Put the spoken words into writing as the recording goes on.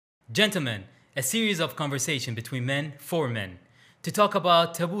Gentlemen, a series of conversation between men for men to talk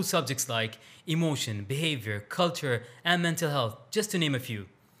about taboo subjects like emotion, behavior, culture, and mental health, just to name a few,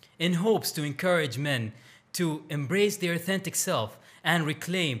 in hopes to encourage men to embrace their authentic self and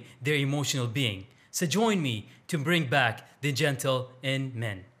reclaim their emotional being. So join me to bring back the gentle in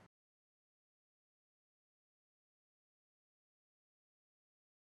men.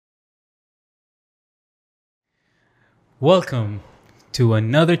 Welcome to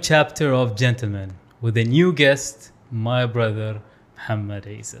another chapter of Gentlemen with a new guest, my brother Muhammad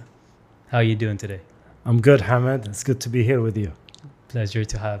Isa. How are you doing today? I'm good, Hamad. It's good to be here with you. Pleasure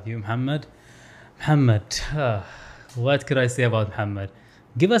to have you, Muhammad. Muhammad, what could I say about Muhammad?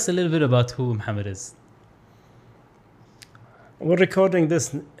 Give us a little bit about who Muhammad is. We're recording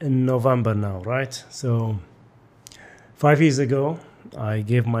this in November now, right? So 5 years ago, I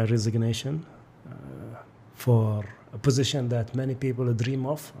gave my resignation for a position that many people dream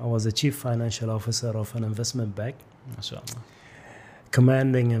of. I was a chief financial officer of an investment bank, MashaAllah.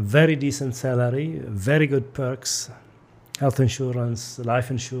 commanding a very decent salary, very good perks, health insurance, life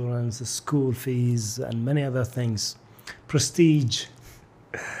insurance, school fees, and many other things. Prestige.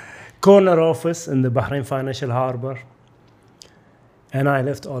 Corner office in the Bahrain Financial Harbor. And I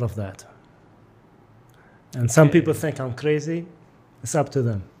left all of that. And some people think I'm crazy. It's up to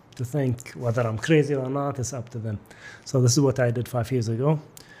them to think whether I'm crazy or not. It's up to them. So this is what I did 5 years ago.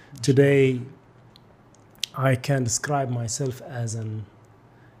 Today, I can describe myself as an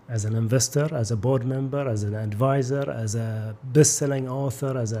investor, as a board member, as an advisor, as a best-selling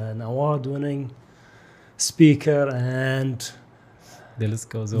author, as an award-winning speaker, and The list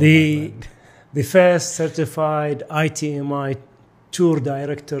goes on. the first certified ITMI tour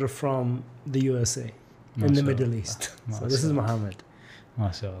director from the USA in the Middle East. So this is Mohammed.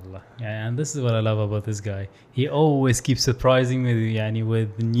 MashaAllah. Yeah, and this is what I love about this guy. He always keeps surprising me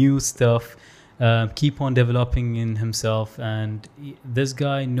with new stuff. Keep on developing in himself, and this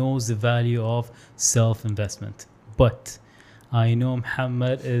guy knows the value of self-investment. But I know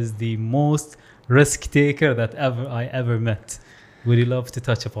Muhammad is the most risk taker that I ever met. Would you love to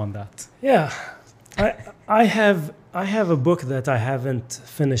touch upon that? Yeah, I have a book that I haven't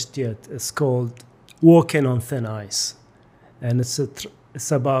finished yet. It's called Walking on Thin Ice, and it's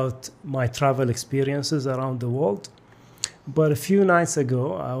about my travel experiences around the world. But a few nights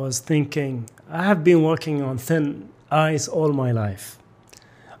ago, I was thinking, I have been working on thin ice all my life.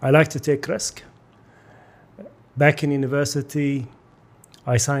 I like to take risk. Back in university,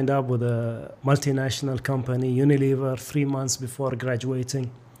 I signed up with a multinational company, Unilever, 3 months before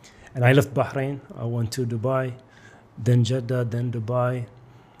graduating. And I left Bahrain. I went to Dubai, then Jeddah, then Dubai.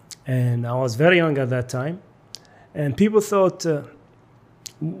 And I was very young at that time. And people thought,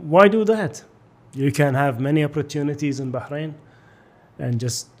 why do that? You can have many opportunities in Bahrain and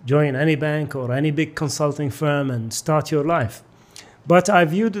just join any bank or any big consulting firm and start your life. But I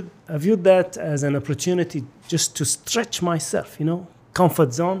viewed that as an opportunity just to stretch myself,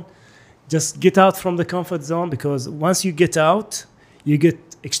 comfort zone. Just get out from the comfort zone, because once you get out, you get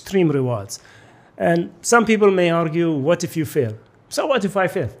extreme rewards. And some people may argue, what if you fail? So what if I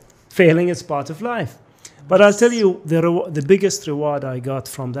fail? Failing is part of life. But I'll tell you, the biggest reward I got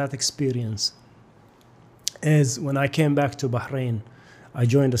from that experience is when I came back to Bahrain. I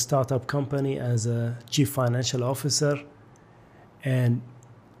joined a startup company as a chief financial officer, and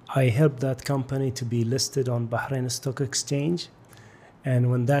I helped that company to be listed on Bahrain Stock Exchange. And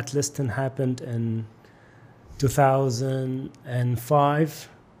when that listing happened in 2005,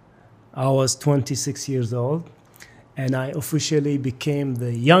 I was 26 years old, and I officially became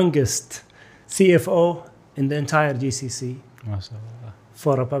the youngest CFO in the entire GCC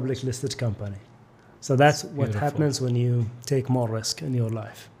for a public listed company. So that's what Beautiful. happens when you take more risk in your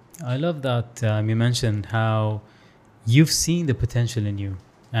life. I love that you mentioned how you've seen the potential in you.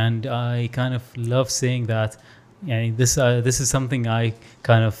 And I kind of love saying that. This is something I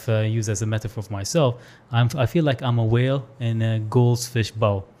kind of use as a metaphor for myself. I feel like I'm a whale in a goldfish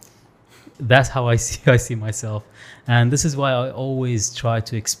bowl. That's how I see myself, and this is why I always try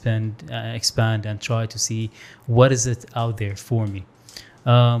to expand and try to see what is it out there for me.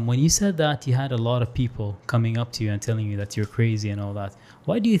 When you said that you had a lot of people coming up to you and telling you that you're crazy and all that,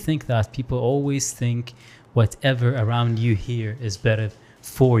 why do you think that people always think whatever around you here is better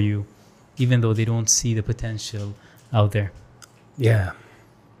for you, even though they don't see the potential out there? Yeah.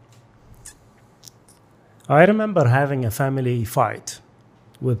 I remember having a family fight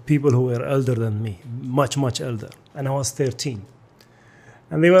with people who were elder than me, much, much elder. And I was 13.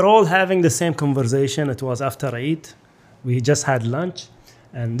 And they were all having the same conversation. It was after Eid. We just had lunch.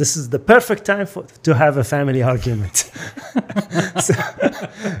 And this is the perfect time to have a family argument.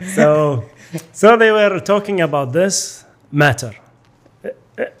 so, so they were talking about this matter.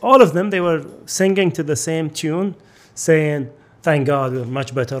 All of them, they were singing to the same tune, saying, thank God we're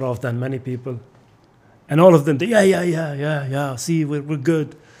much better off than many people. And all of them, yeah, see, we're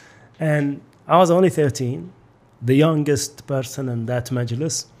good. And I was only 13, the youngest person in that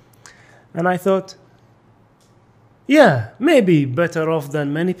majlis. And I thought, yeah, maybe better off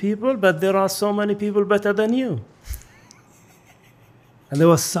than many people, but there are so many people better than you. And there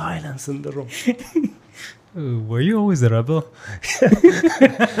was silence in the room. Were you always a rebel?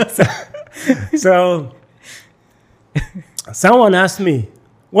 So someone asked me,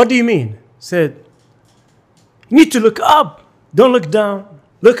 what do you mean? Said, you need to look up. Don't look down.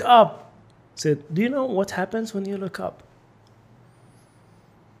 Look up. Said, do you know what happens when you look up?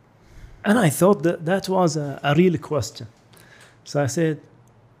 And I thought that was a real question. So I said,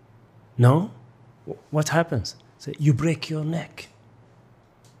 no. What happens? Said, you break your neck.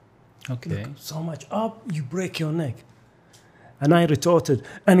 Okay. Look so much up, you break your neck. And I retorted,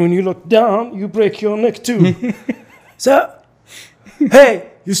 and when you look down, you break your neck too. So,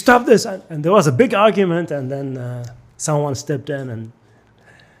 hey, you stop this. And there was a big argument, and then someone stepped in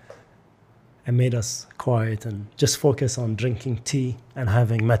and made us quiet and just focus on drinking tea and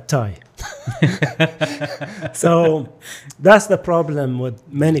having mat thai. So that's the problem with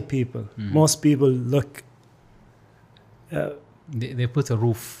many people. Most people look... They put a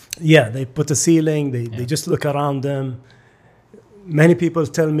roof. Yeah, they put a ceiling. They just look around them. Many people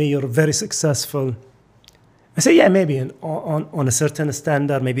tell me you're very successful. I say, yeah, maybe on a certain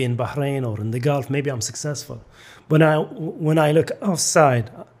standard, maybe in Bahrain or in the Gulf, maybe I'm successful. But when I look outside,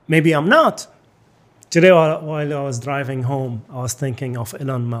 maybe I'm not. Today, while I was driving home, I was thinking of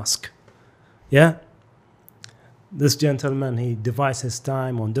Elon Musk. Yeah? This gentleman, he divides his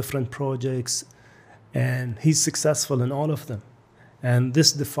time on different projects, and he's successful in all of them. And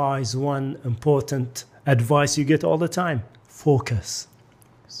this defies one important advice you get all the time. Focus.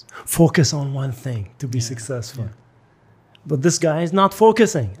 Focus on one thing to be successful. Yeah. But this guy is not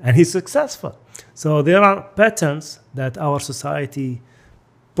focusing, and he's successful. So there are patterns that our society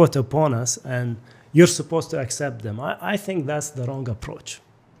put upon us, and you're supposed to accept them. I think that's the wrong approach.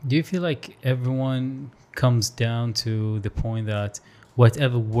 Do you feel like everyone comes down to the point that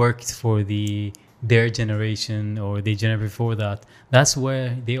whatever worked for their generation or the generation before that, that's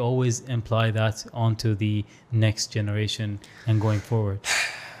where they always imply that onto the next generation and going forward?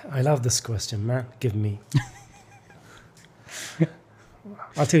 I love this question, man. Give me.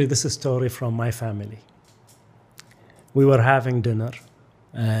 I'll tell you this is a story from my family. We were having dinner,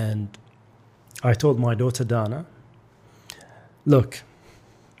 and I told my daughter Dana, look,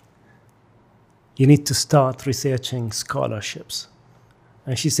 you need to start researching scholarships.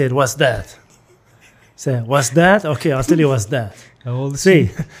 And she said, what's that? I said, what's that? Okay, I'll tell you what's that. How old is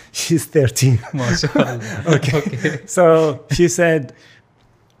she? She's 13. Okay. So she said,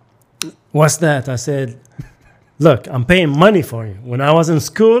 what's that? I said, look, I'm paying money for you. When I was in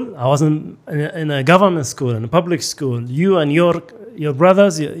school, I was in a government school, in a public school. You and your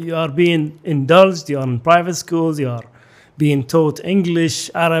brothers, you are being indulged. You are in private schools. You are being taught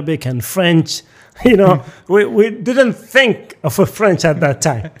English, Arabic, and French. You know, we didn't think of a French at that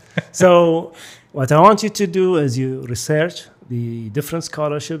time. So what I want you to do is you research the different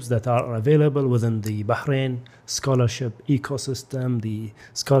scholarships that are available within the Bahrain scholarship ecosystem, the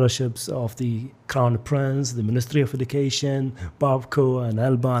scholarships of the Crown Prince, the Ministry of Education, Babco, and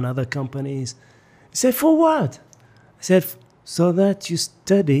Alba, and other companies. He said, for what? I said, so that you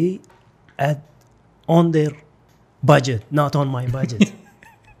study on their budget, not on my budget.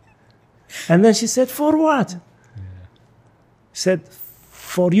 And then she said, for what? She said,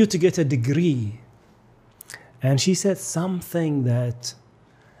 for you to get a degree. And she said something that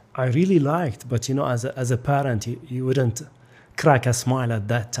I really liked, but you know, as a parent, you wouldn't crack a smile at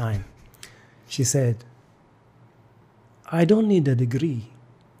that time. She said, I don't need a degree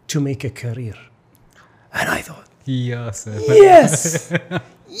to make a career. And I thought, yes,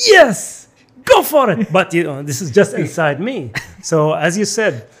 yes, go for it. But you know, this is just inside me. So as you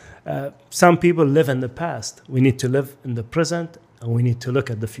said, some people live in the past. We need to live in the present, and we need to look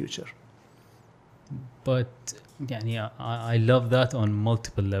at the future. But yeah, I love that on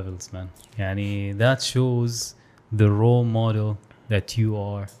multiple levels, man. Yani, that shows the role model that you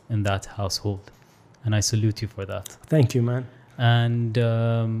are in that household, and I salute you for that. Thank you, man. And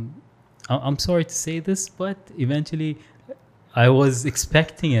I'm sorry to say this, but eventually I was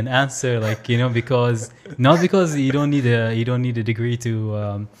expecting an answer, like, you know, because not because you don't need a degree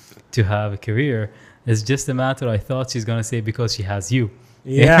to have a career. It's just a matter. I thought she's gonna say because she has you.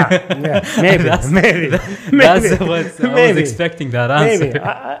 Yeah, yeah, maybe, maybe, That's what I was expecting that answer. Maybe.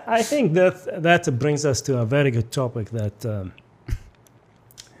 I think that brings us to a very good topic that,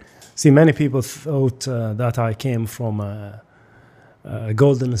 see, many people thought that I came from a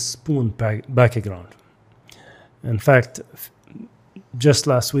golden spoon background. In fact, just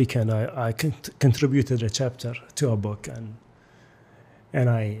last weekend, I contributed a chapter to a book, and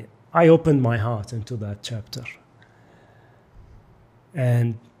I opened my heart into that chapter.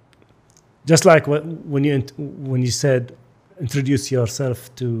 And just like when you said introduce yourself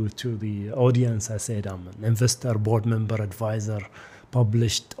to the audience, I said I'm an investor, board member, advisor,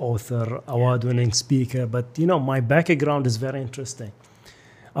 published author, award-winning speaker. But you know, my background is very interesting.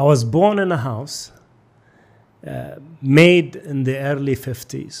 I was born in a house made in the early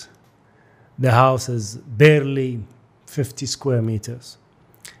 50s. The house is barely 50 square meters.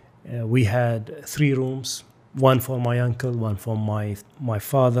 We had 3 rooms. One for my uncle, one for my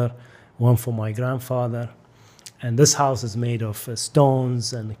father, one for my grandfather. And this house is made of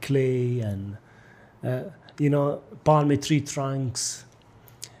stones and clay and, palm tree trunks.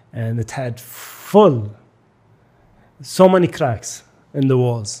 And it had so many cracks in the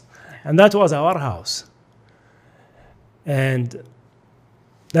walls. And that was our house. And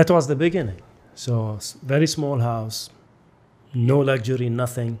that was the beginning. So very small house, no luxury,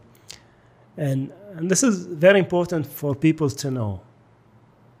 nothing. And this is very important for people to know.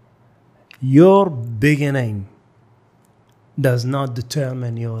 Your beginning does not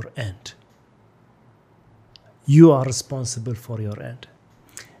determine your end. You are responsible for your end.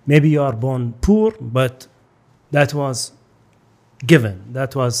 Maybe you are born poor, but that was given.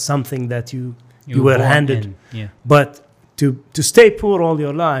 That was something that you were handed. Yeah. But to stay poor all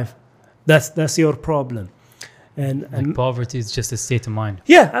your life, that's your problem. And poverty is just a state of mind.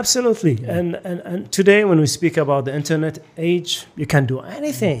 Yeah, absolutely. Yeah. And today, when we speak about the internet age, you can do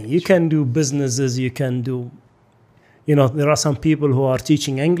anything. You can do businesses. You can do, there are some people who are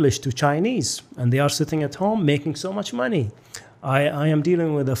teaching English to Chinese, and they are sitting at home making so much money. I am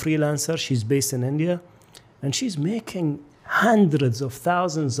dealing with a freelancer. She's based in India, and she's making hundreds of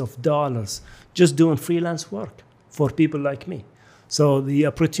thousands of dollars just doing freelance work for people like me. So the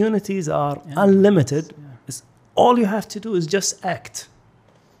opportunities are unlimited. Yeah. All you have to do is just act.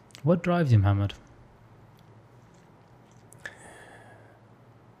 What drives you, Mohammed?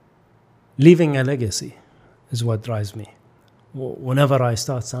 Leaving a legacy is what drives me. Whenever I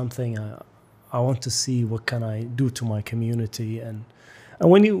start something, I want to see what can I do to my community. And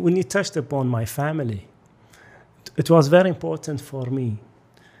when you touched upon my family, it was very important for me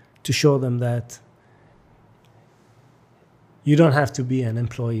to show them that you don't have to be an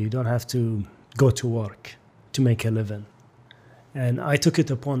employee. You don't have to go to work to make a living. And I took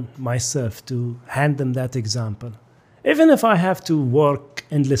it upon myself to hand them that example. Even if I have to work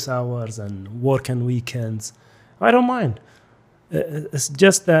endless hours and work on weekends, I don't mind. It's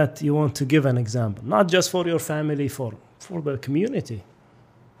just that you want to give an example, not just for your family, for the community.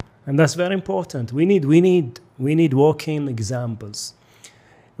 And that's very important. We need walking examples.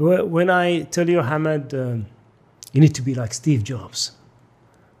 When I tell you, Hamad, you need to be like Steve Jobs.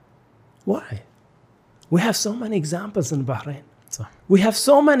 Why? We have so many examples in Bahrain. We have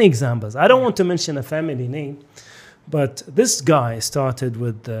so many examples. I don't want to mention a family name, but this guy started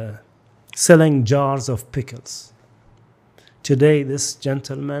with selling jars of pickles. Today, this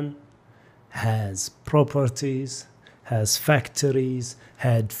gentleman has properties, has factories,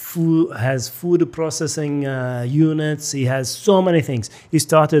 has food processing units. He has so many things. He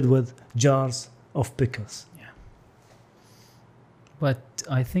started with jars of pickles. But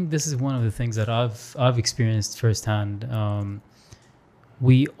I think this is one of the things that I've experienced firsthand.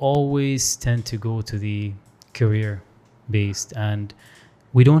 We always tend to go to the career-based, and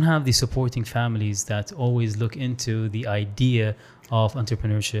we don't have the supporting families that always look into the idea of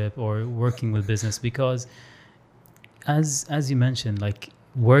entrepreneurship or working with business, because as you mentioned, like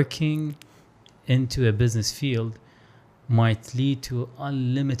working into a business field might lead to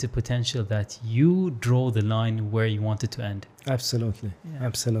unlimited potential that you draw the line where you want it to end. Absolutely. Yeah.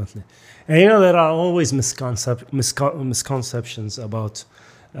 Absolutely. And there are always misconceptions about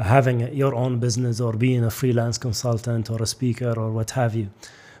having your own business or being a freelance consultant or a speaker or what have you.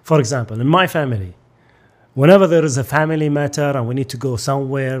 For example, in my family, whenever there is a family matter and we need to go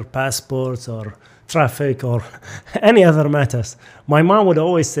somewhere, passports or traffic or any other matters, my mom would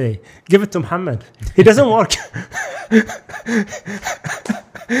always say, give it to Muhammad. He doesn't work.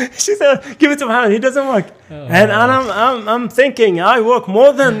 She said, give it to Muhammad. He doesn't work. And I'm thinking, I work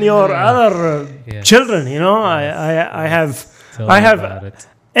more than your other children. I have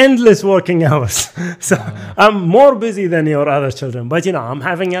endless working hours. So I'm more busy than your other children. But I'm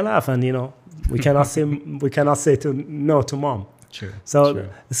having a laugh, and we cannot say to no to mom. True. So True.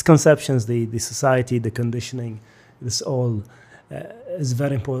 these conceptions, the society, the conditioning, this all is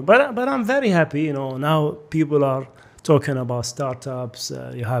very important. But I'm very happy. Now people are talking about startups.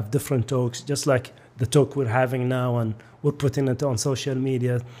 You have different talks, just like the talk we're having now, and we're putting it on social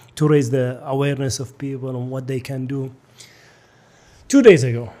media to raise the awareness of people on what they can do. 2 days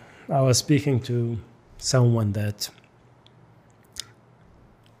ago, I was speaking to someone that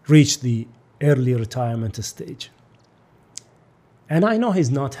reached the early retirement stage. And I know he's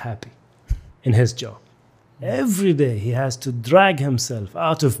not happy in his job. Every day he has to drag himself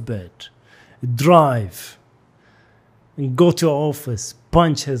out of bed, drive, and go to office,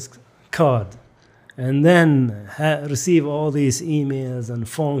 punch his card, and then receive all these emails and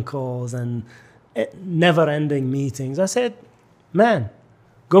phone calls and never-ending meetings. I said, man,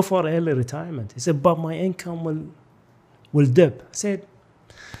 go for early retirement. He said, but my income will dip. I said,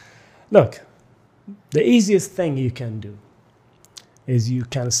 look, the easiest thing you can do is you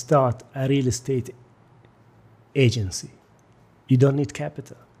can start a real estate agency. You don't need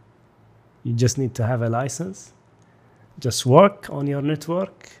capital. You just need to have a license. Just work on your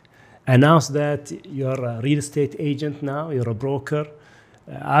network. Announce that you're a real estate agent now, you're a broker.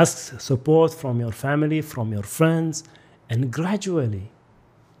 Ask support from your family, from your friends, and gradually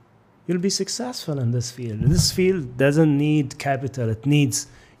you'll be successful in this field. This field doesn't need capital. It needs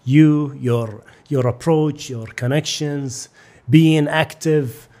you, your approach, your connections, being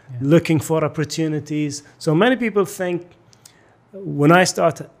active, looking for opportunities. So many people think when I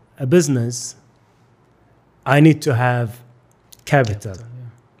start a business, I need to have capital.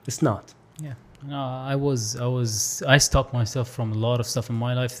 It's not. Yeah. No, I stopped myself from a lot of stuff in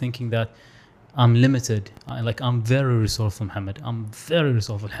my life thinking that I'm limited. I'm very resourceful, Muhammad. I'm very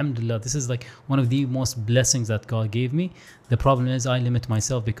resourceful. Alhamdulillah. This is like one of the most blessings that God gave me. The problem is I limit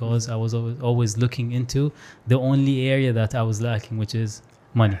myself because I was always looking into the only area that I was lacking, which is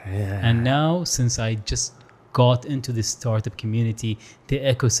money. Yeah. And now, since I just got into the startup community, the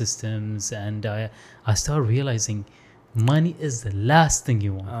ecosystems, and I started realizing money is the last thing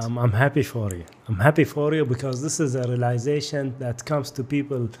you want. I'm happy for you. I'm happy for you because this is a realization that comes to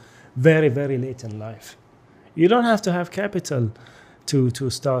people very, very late in life. You don't have to have capital to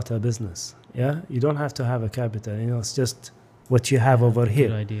start a business. Yeah, you don't have to have a capital. It's just what you have over here.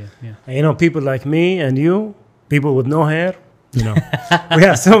 Good idea. Yeah. And, people like me and you, people with no hair. We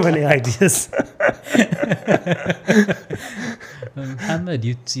have so many ideas. Muhammad,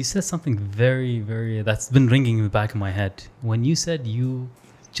 you said something very, very that's been ringing in the back of my head. When you said you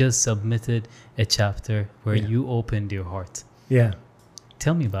just submitted a chapter where you opened your heart. Yeah.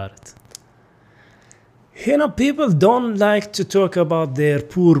 Tell me about it. People don't like to talk about their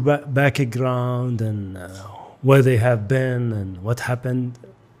poor background and where they have been and what happened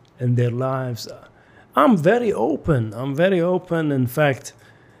in their lives. I'm very open. In fact,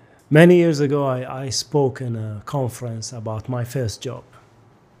 many years ago, I spoke in a conference about my first job.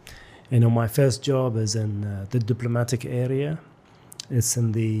 My first job is in the diplomatic area. It's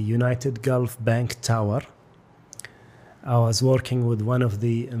in the United Gulf Bank Tower. I was working with one of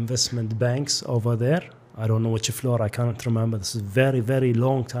the investment banks over there. I don't know which floor, I can't remember. This is very, very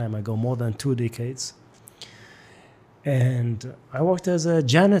long time ago, more than 2 decades. And I worked as a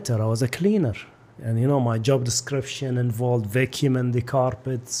janitor. I was a cleaner. And my job description involved vacuuming the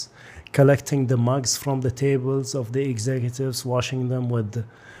carpets, collecting the mugs from the tables of the executives, washing them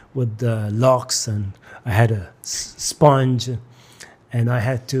with the locks, and I had a sponge, and I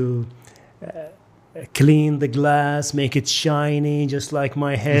had to clean the glass, make it shiny, just like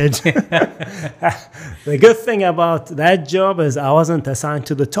my head. The good thing about that job is I wasn't assigned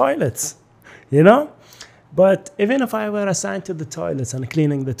to the toilets, But even if I were assigned to the toilets and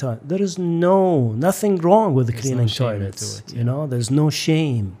cleaning the toilet, there is nothing wrong with cleaning toilets. There's no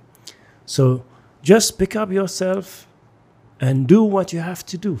shame. So just pick up yourself and do what you have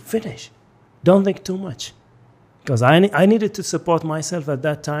to do. Finish. Don't think too much. Because I needed to support myself at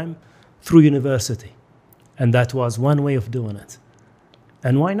that time through university. And that was one way of doing it.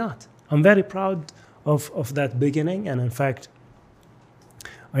 And why not? I'm very proud of that beginning. And in fact,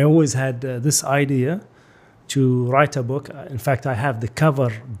 I always had this idea to write a book. In fact, I have the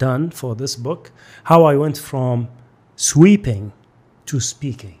cover done for this book, how I went from sweeping to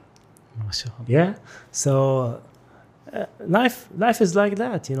speaking. MashaAllah. Yeah. So life is like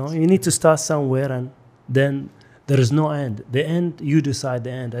that, You need to start somewhere, and then there is no end. The end, you decide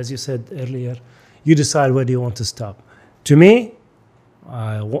the end. As you said earlier, you decide where do you want to stop. To me,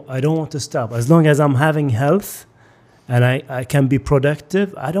 I don't want to stop. As long as I'm having health and I can be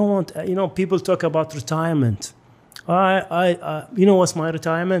productive. I don't want, people talk about retirement. You know what's my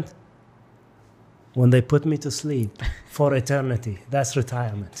retirement? When they put me to sleep for eternity. That's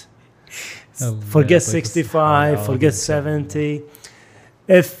retirement. Forget 65, forget 70.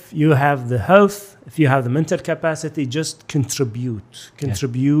 If you have the health, if you have the mental capacity, just contribute,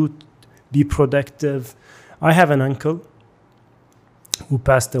 be productive. I have an uncle who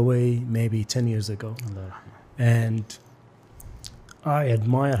passed away maybe 10 years ago. And I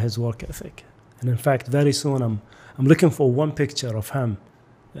admire his work ethic. And in fact, very soon I'm looking for one picture of him.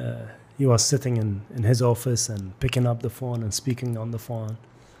 He was sitting in his office and picking up the phone and speaking on the phone.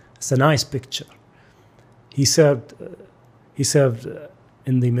 It's a nice picture. He served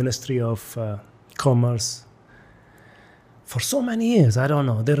in the Ministry of Commerce for so many years. I don't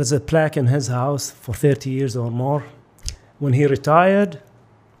know. There is a plaque in his house for 30 years or more. When he retired,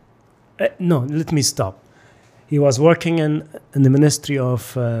 let me stop. He was working in the Ministry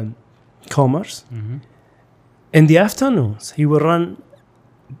of Commerce. Mm-hmm. In the afternoons, he would run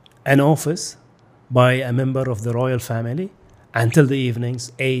an office by a member of the royal family until the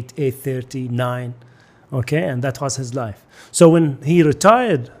evenings, 8, 8:30, 9. Okay, and that was his life. So when he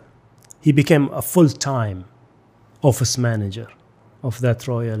retired, he became a full-time office manager of that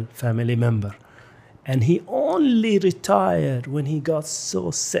royal family member. And he only retired when he got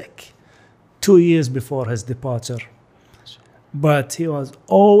so sick, 2 years before his departure. But he was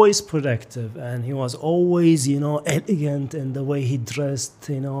always productive, and he was always, elegant in the way he dressed,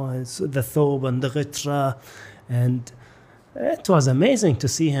 the thobe and the ghitra. And it was amazing to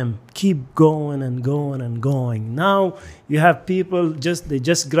see him keep going and going and going. Now you have people they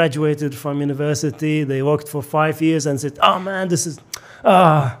just graduated from university. They worked for 5 years and said, "Oh man, this is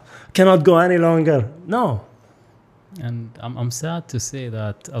cannot go any longer." No. And I'm sad to say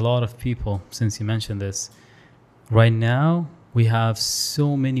that a lot of people, since you mentioned this, right now we have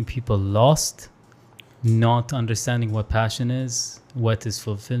so many people lost, not understanding what passion is, what is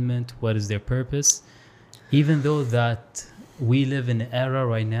fulfillment, what is their purpose, even though that we live in an era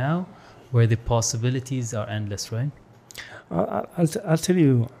right now where the possibilities are endless, right? I'll tell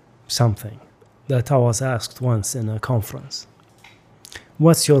you something that I was asked once in a conference.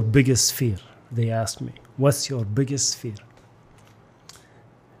 What's your biggest fear? They asked me, what's your biggest fear?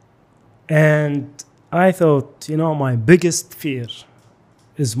 And I thought, my biggest fear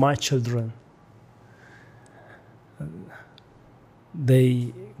is my children.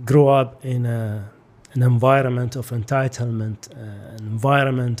 They grow up in an environment of entitlement, an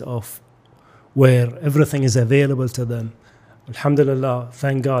environment of where everything is available to them. Alhamdulillah,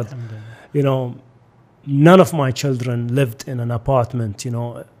 thank God. None of my children lived in an apartment.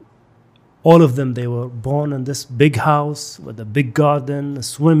 All of them, they were born in this big house with a big garden, a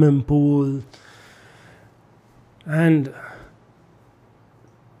swimming pool. And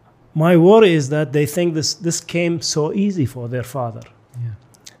my worry is that they think this came so easy for their father. Yeah.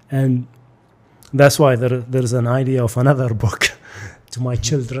 And that's why there's an idea of another book, To My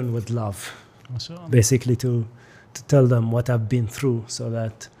Children with Love. Basically to tell them what I've been through, so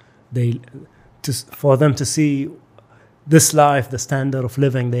that for them to see this life, the standard of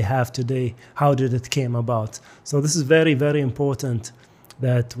living they have today, how did it came about. So this is very, very important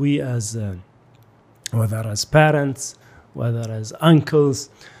that we whether as parents, whether as uncles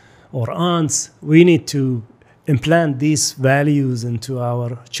or aunts, we need to implant these values into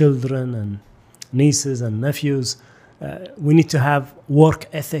our children and nieces and nephews. We need to have work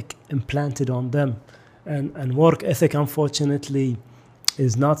ethic implanted on them. And work ethic, unfortunately,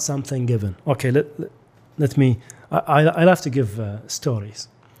 is not something given. Okay, let me, I love to give stories.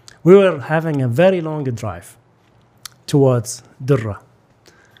 We were having a very long drive towards Durra.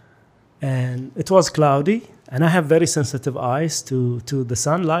 And it was cloudy, and I have very sensitive eyes to the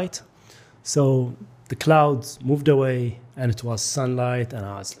sunlight. So the clouds moved away, and it was sunlight, and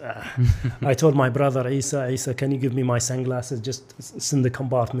I told my brother Isa, can you give me my sunglasses? It's in the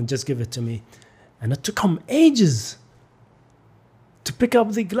compartment, just give it to me. And it took him ages to pick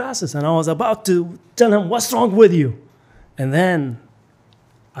up the glasses, and I was about to tell him, what's wrong with you? And then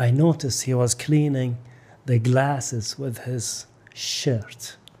I noticed he was cleaning the glasses with his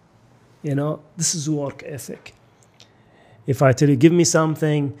shirt. This is work ethic. If I tell you, give me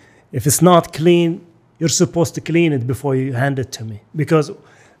something, if it's not clean, you're supposed to clean it before you hand it to me. Because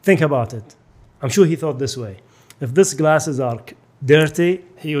think about it. I'm sure he thought this way. If these glasses are dirty,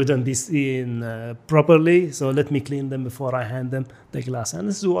 he wouldn't be seen properly. So let me clean them before I hand them the glass. And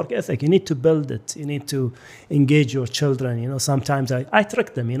this is work ethic. You need to build it. You need to engage your children. Sometimes I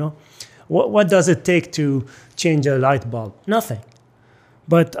trick them, What does it take to change a light bulb? Nothing.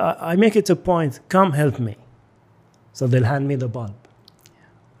 But I make it a point, come help me. So they'll hand me the bulb,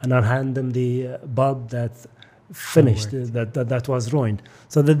 and I'll hand them the bulb that finished, that was ruined,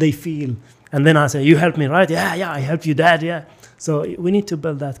 so that they feel. And then I say, "You helped me, right? Yeah, I helped you, Dad. Yeah." So we need to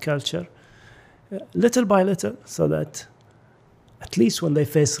build that culture, little by little, so that at least when they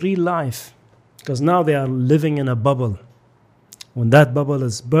face real life, because now they are living in a bubble. When that bubble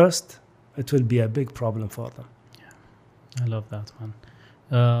is burst, it will be a big problem for them. I love that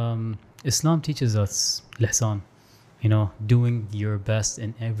one. Islam teaches us lihsan, doing your best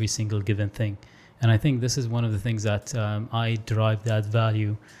in every single given thing. And I think this is one of the things that I derive that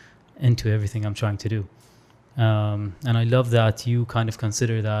value into everything I'm trying to do. And I love that you kind of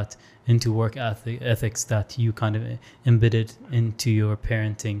consider that into work ethics that you kind of embedded into your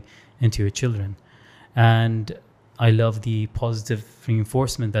parenting, into your children. And I love the positive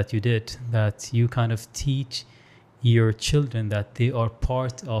reinforcement that you did, that you kind of teach your children that they are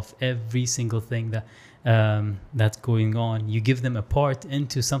part of every single thing that that's going on. You give them a part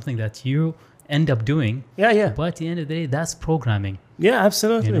into something that you end up doing. Yeah. But at the end of the day, that's programming. Yeah,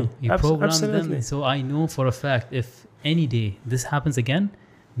 absolutely. You program them. So I know for a fact, if any day this happens again,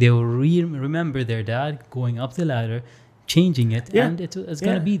 they will remember their dad going up the ladder, changing it, and it's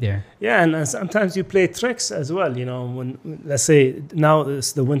going to be there. Yeah, and sometimes you play tricks as well. When let's say now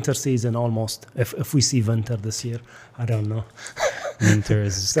it's the winter season almost. If we see winter this year, I don't know. Winter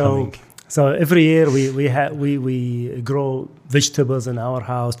is coming. So every year we grow vegetables in our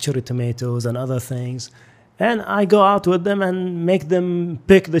house, cherry tomatoes and other things. And I go out with them and make them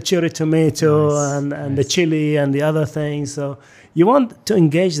pick the cherry tomato and the chili and the other things. So you want to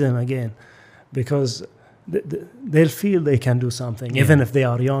engage them again, because they'll feel they can do something, even if they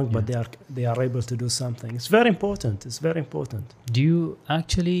are young, but they are able to do something. It's very important. It's very important. Do you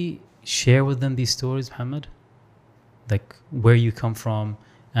actually share with them these stories, Muhammad? Like where you come from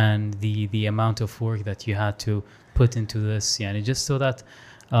and the amount of work that you had to put into this, just so that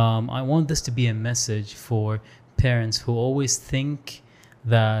I want this to be a message for parents who always think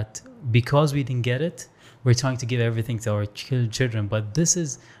that because we didn't get it, we're trying to give everything to our children, but this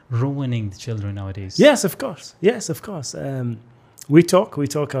is ruining the children nowadays. Yes, of course. We talk,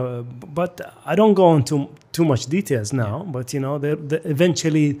 but I don't go into too much details now. But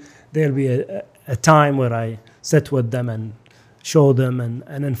eventually there'll be a time where I sit with them and show them,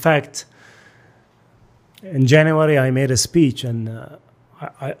 and in fact, in January I made a speech, and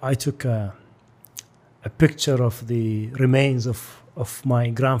I took a picture of the remains of my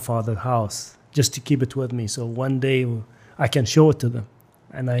grandfather's house, just to keep it with me. So one day I can show it to them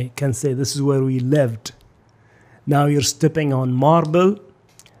and I can say, this is where we lived. Now you're stepping on marble.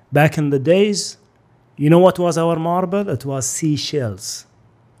 Back in the days, you know what was our marble? It was seashells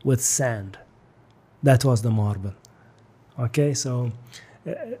with sand. That was the marble. Okay, so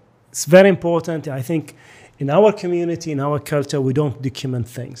it's very important. I think in our community, in our culture, we don't document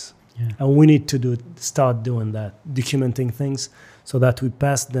things. And we need to start doing that, documenting things so that we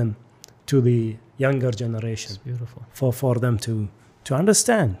pass them to the younger generation. It's beautiful. For them to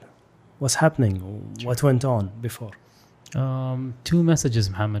understand what's happening, what went on before. 2 messages,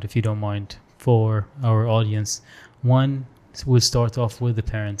 Muhammad, if you don't mind, for our audience. One, we'll start off with the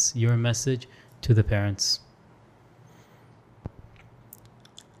parents. Your message to the parents.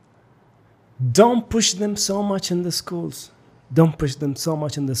 Don't push them so much in the schools. Don't push them so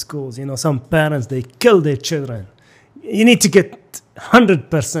much in the schools. Some parents, they kill their children. You need to get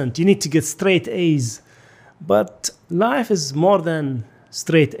 100%. You need to get straight A's. But life is more than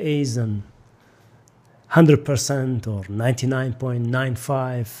straight A's and 100% or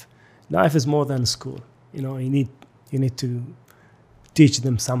 99.95. Life is more than school. You need to teach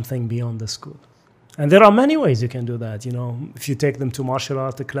them something beyond the school. And there are many ways you can do that. If you take them to martial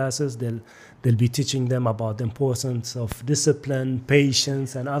art classes, they'll be teaching them about the importance of discipline,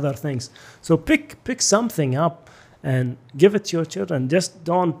 patience, and other things. So pick something up and give it to your children. Just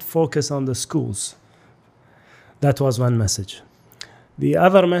don't focus on the schools. That was one message. The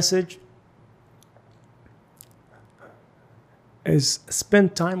other message is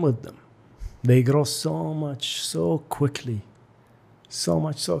spend time with them. They grow so much, so quickly.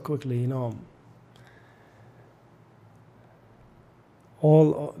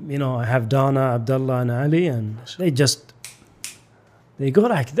 I have Dana, Abdullah, and Ali, and they go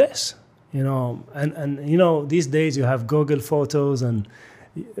like this, and these days you have Google Photos, and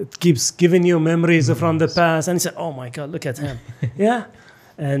it keeps giving you memories from the past, and you say, oh my God, look at him.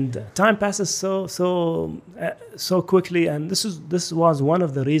 And time passes so quickly, and this was one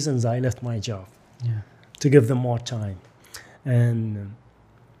of the reasons I left my job, to give them more time. And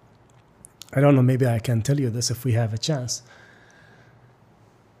I don't know, maybe I can tell you this if we have a chance.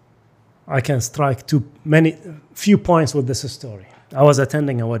 I can strike few points with this story. I was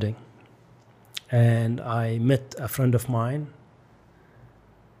attending a wedding, and I met a friend of mine.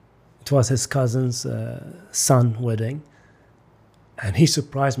 It was his cousin's son wedding, and he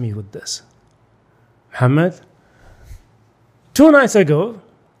surprised me with this. Muhammad, 2 nights ago,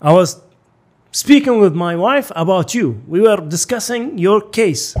 I was speaking with my wife about you. We were discussing your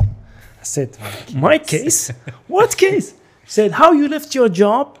case. I said, my case? What case? He said, how you left your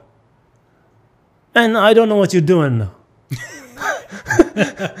job, and I don't know what you're doing now.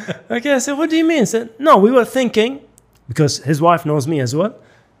 Okay, I said, what do you mean? He said, no, we were thinking, because his wife knows me as well,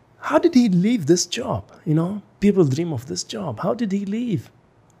 how did he leave this job? You know, people dream of this job. How did he leave?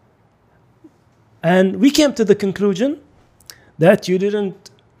 And we came to the conclusion that you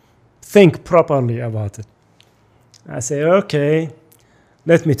didn't think properly about it. I say, okay,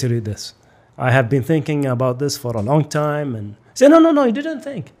 let me tell you this. I have been thinking about this for a long time. And I say, no, you didn't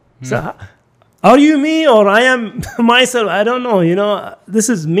think. So, are you me or I am myself? I don't know. You know, this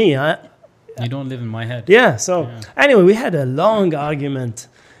is me. You don't live in my head. Yeah. So anyway, we had a long argument.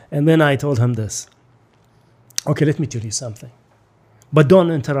 And then I told him this. Okay, let me tell you something. But don't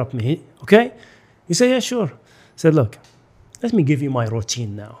interrupt me, okay? He said, yeah, sure. I said, look, let me give you my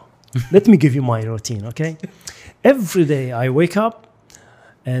routine now. Let me give you my routine, okay? Every day I wake up,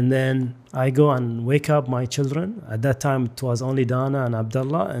 and then I go and wake up my children. At that time, it was only Dana and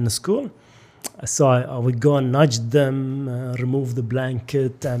Abdullah in school. So I would go and nudge them, remove the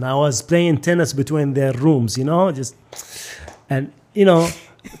blanket, and I was playing tennis between their rooms, you know,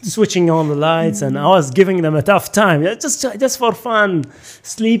 switching on the lights, and I was giving them a tough time, just for fun,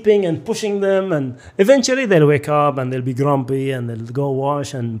 sleeping and pushing them, and eventually they'll wake up and they'll be grumpy and they'll go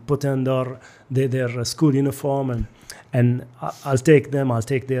wash and put on their school uniform, and I'll take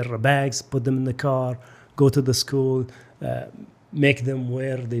their bags, put them in the car, go to the school, make them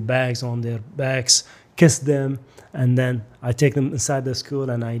wear the bags on their backs, kiss them, and then I take them inside the school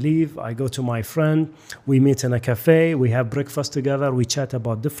and I leave. I go to my friend. We meet in a cafe. We have breakfast together. We chat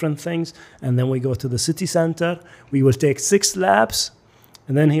about different things. And then we go to the city center. We will take 6 laps.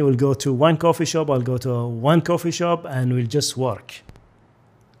 And then he will go to one coffee shop. I'll go to one coffee shop and we'll just work.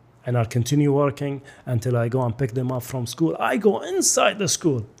 And I'll continue working until I go and pick them up from school. I go inside the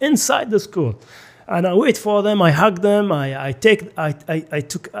school. And I wait for them. I hug them. I take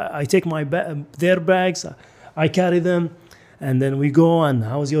their bags. I carry them, and then we go, and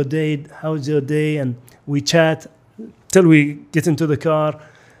how's your day? And we chat till we get into the car,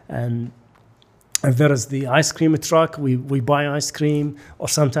 and if there is the ice cream truck, we buy ice cream, or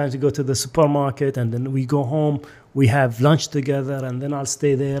sometimes we go to the supermarket, and then we go home, we have lunch together, and then I'll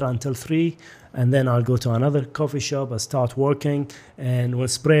stay there until 3, and then I'll go to another coffee shop, I start working, and when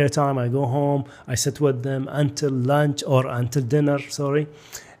it's prayer time, I go home, I sit with them until lunch, or until dinner,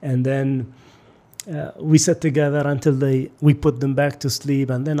 and then we sit together until we put them back to sleep,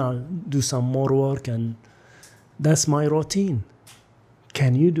 and then I'll do some more work, and that's my routine.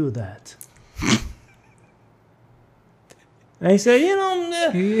 Can you do that? I say,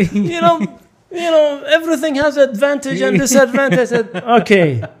 everything has advantage and disadvantage. I said,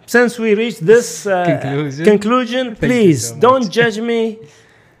 okay, since we reached this conclusion, please don't judge me.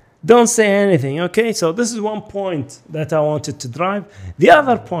 Don't say anything, okay? So this is one point that I wanted to drive. The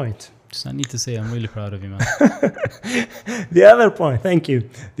other point. I need to say I'm really proud of you, man. The other point, thank you.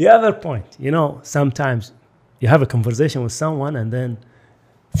 The other point, sometimes you have a conversation with someone and then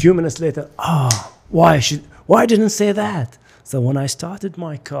a few minutes later, why didn't I say that? So when I started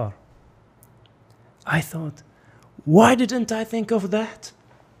my car, I thought, why didn't I think of that?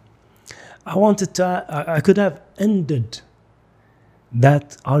 I could have ended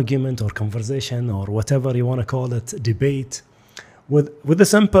that argument or conversation or whatever you want to call it, debate, with a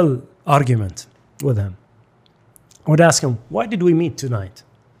simple argument with him. I would ask him, why did we meet tonight?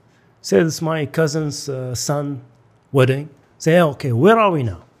 Say, it's my cousin's son wedding. Say, okay, where are we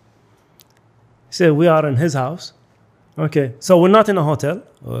now? Say, we are in his house. Okay, so we're not in a hotel.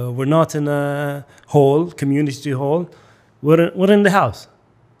 We're not in a hall, community hall. We're in the house.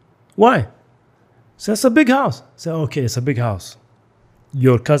 Why? So it's a big house. So, okay, it's a big house.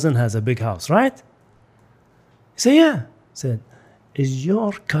 Your cousin has a big house, right? Say, yeah. Said, is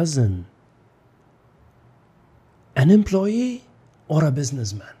your cousin an employee or a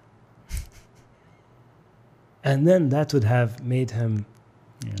businessman? And then that would have made him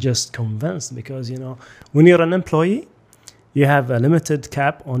just convinced, because, when you're an employee, you have a limited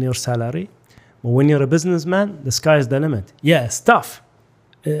cap on your salary. But when you're a businessman, the sky is the limit. Yeah, it's tough.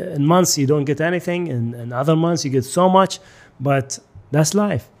 In months, you don't get anything. In other months, you get so much. But that's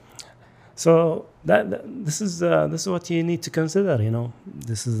life. So this is what you need to consider. You know,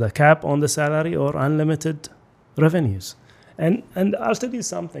 this is the cap on the salary or unlimited revenues. And I'll tell you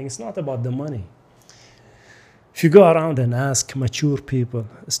something. It's not about the money. If you go around and ask mature people,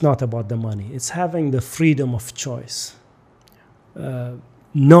 it's not about the money. It's having the freedom of choice.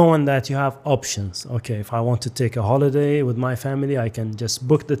 Knowing that you have options. Okay, if I want to take a holiday with my family, I can just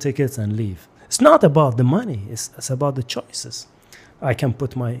book the tickets and leave. It's not about the money. It's about the choices. I can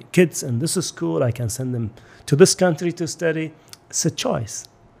put my kids in this school. I can send them to this country to study. It's a choice.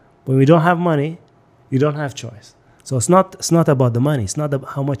 When we don't have money, you don't have choice. So it's not about the money. It's not about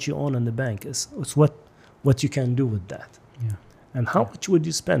how much you own in the bank. It's what you can do with that. Yeah. And how much would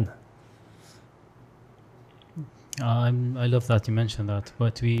you spend? I love that you mentioned that,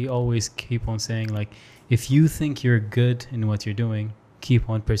 but we always keep on saying, like, if you think you're good in what you're doing, keep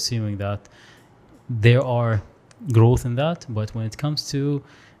on pursuing that. There are growth in that, but when it comes to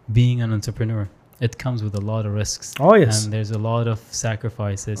being an entrepreneur, it comes with a lot of risks. Oh, yes. And there's a lot of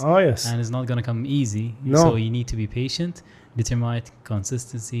sacrifices. Oh, yes. And it's not going to come easy. No. So you need to be patient, determined,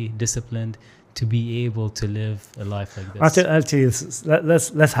 consistency, disciplined, to be able to live a life like this. I'll tell you this.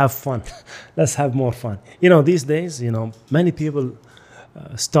 Let's have fun. Let's have more fun. You know, these days, you know, many people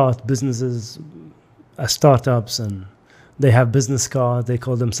start businesses, startups, and they have business cards. They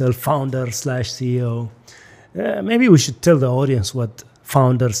call themselves founder/CEO. Maybe we should tell the audience what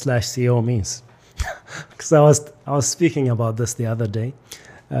founder/CEO means, because I was speaking about this the other day.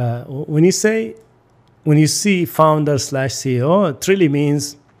 When you see founder/CEO, it really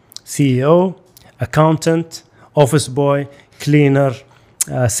means CEO, accountant, office boy, cleaner,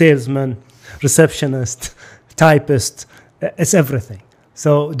 salesman, receptionist, typist. It's everything.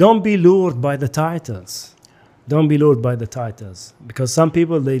 So don't be lured by the titles. Don't be lured by the titles, because some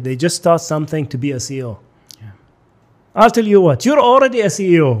people, they just start something to be a CEO. Yeah. I'll tell you what, you're already a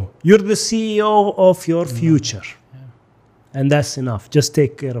CEO. You're the CEO of your future. Yeah. And that's enough. Just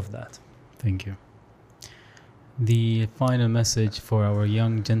take care of that. Thank you. The final message for our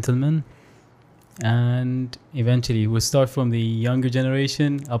young gentlemen, and eventually we'll start from the younger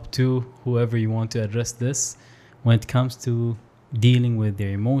generation up to whoever you want to address this, when it comes to dealing with their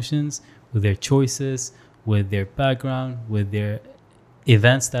emotions, with their choices, with their background, with their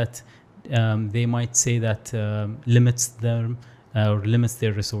events that they might say that limits them or limits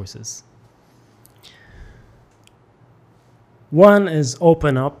their resources. One is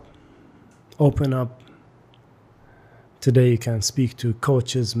open up. Today you can speak to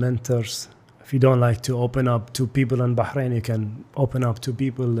coaches, mentors. If you don't like to open up to people in Bahrain, you can open up to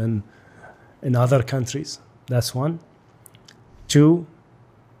people in other countries. That's one. 2,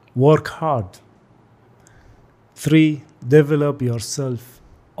 work hard. 3, develop yourself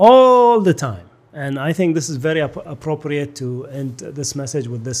all the time. And I think this is very appropriate to end this message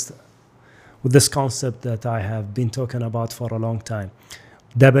with this concept that I have been talking about for a long time.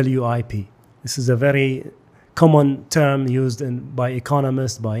 WIP. This is a very common term used by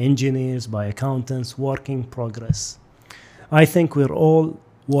economists, by engineers, by accountants. Working progress. I think we're all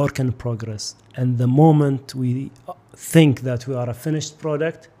work in progress. And the moment we think that we are a finished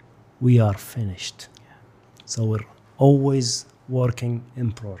product, we are finished. So we're always working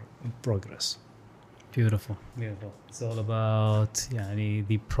in progress. Beautiful. It's all about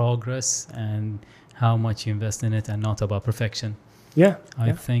the progress and how much you invest in it, and not about perfection. Yeah.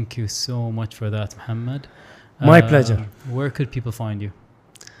 I thank you so much for that, Muhammad. My pleasure. Where could people find you?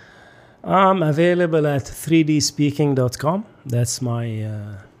 I'm available at 3dspeaking.com. That's my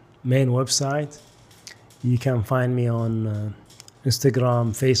main website. You can find me on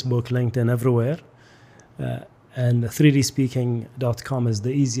Instagram, Facebook, LinkedIn, everywhere. And 3dspeaking.com is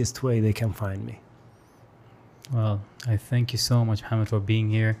the easiest way they can find me. Well, I thank you so much, Muhammad, for being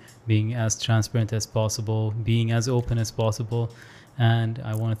here, being as transparent as possible, being as open as possible. And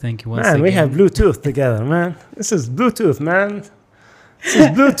I want to thank you once again. Man, we have Bluetooth together, man. This is Bluetooth, man. This is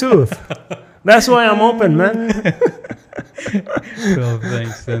Bluetooth. That's why I'm open, man. Well,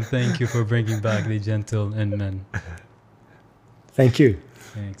 thanks. And thank you for bringing back the gentleman. Thank you.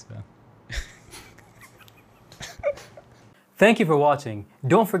 Thanks, man. Thank you for watching.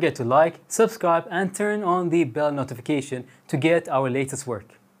 Don't forget to like, subscribe, and turn on the bell notification to get our latest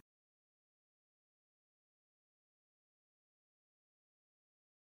work.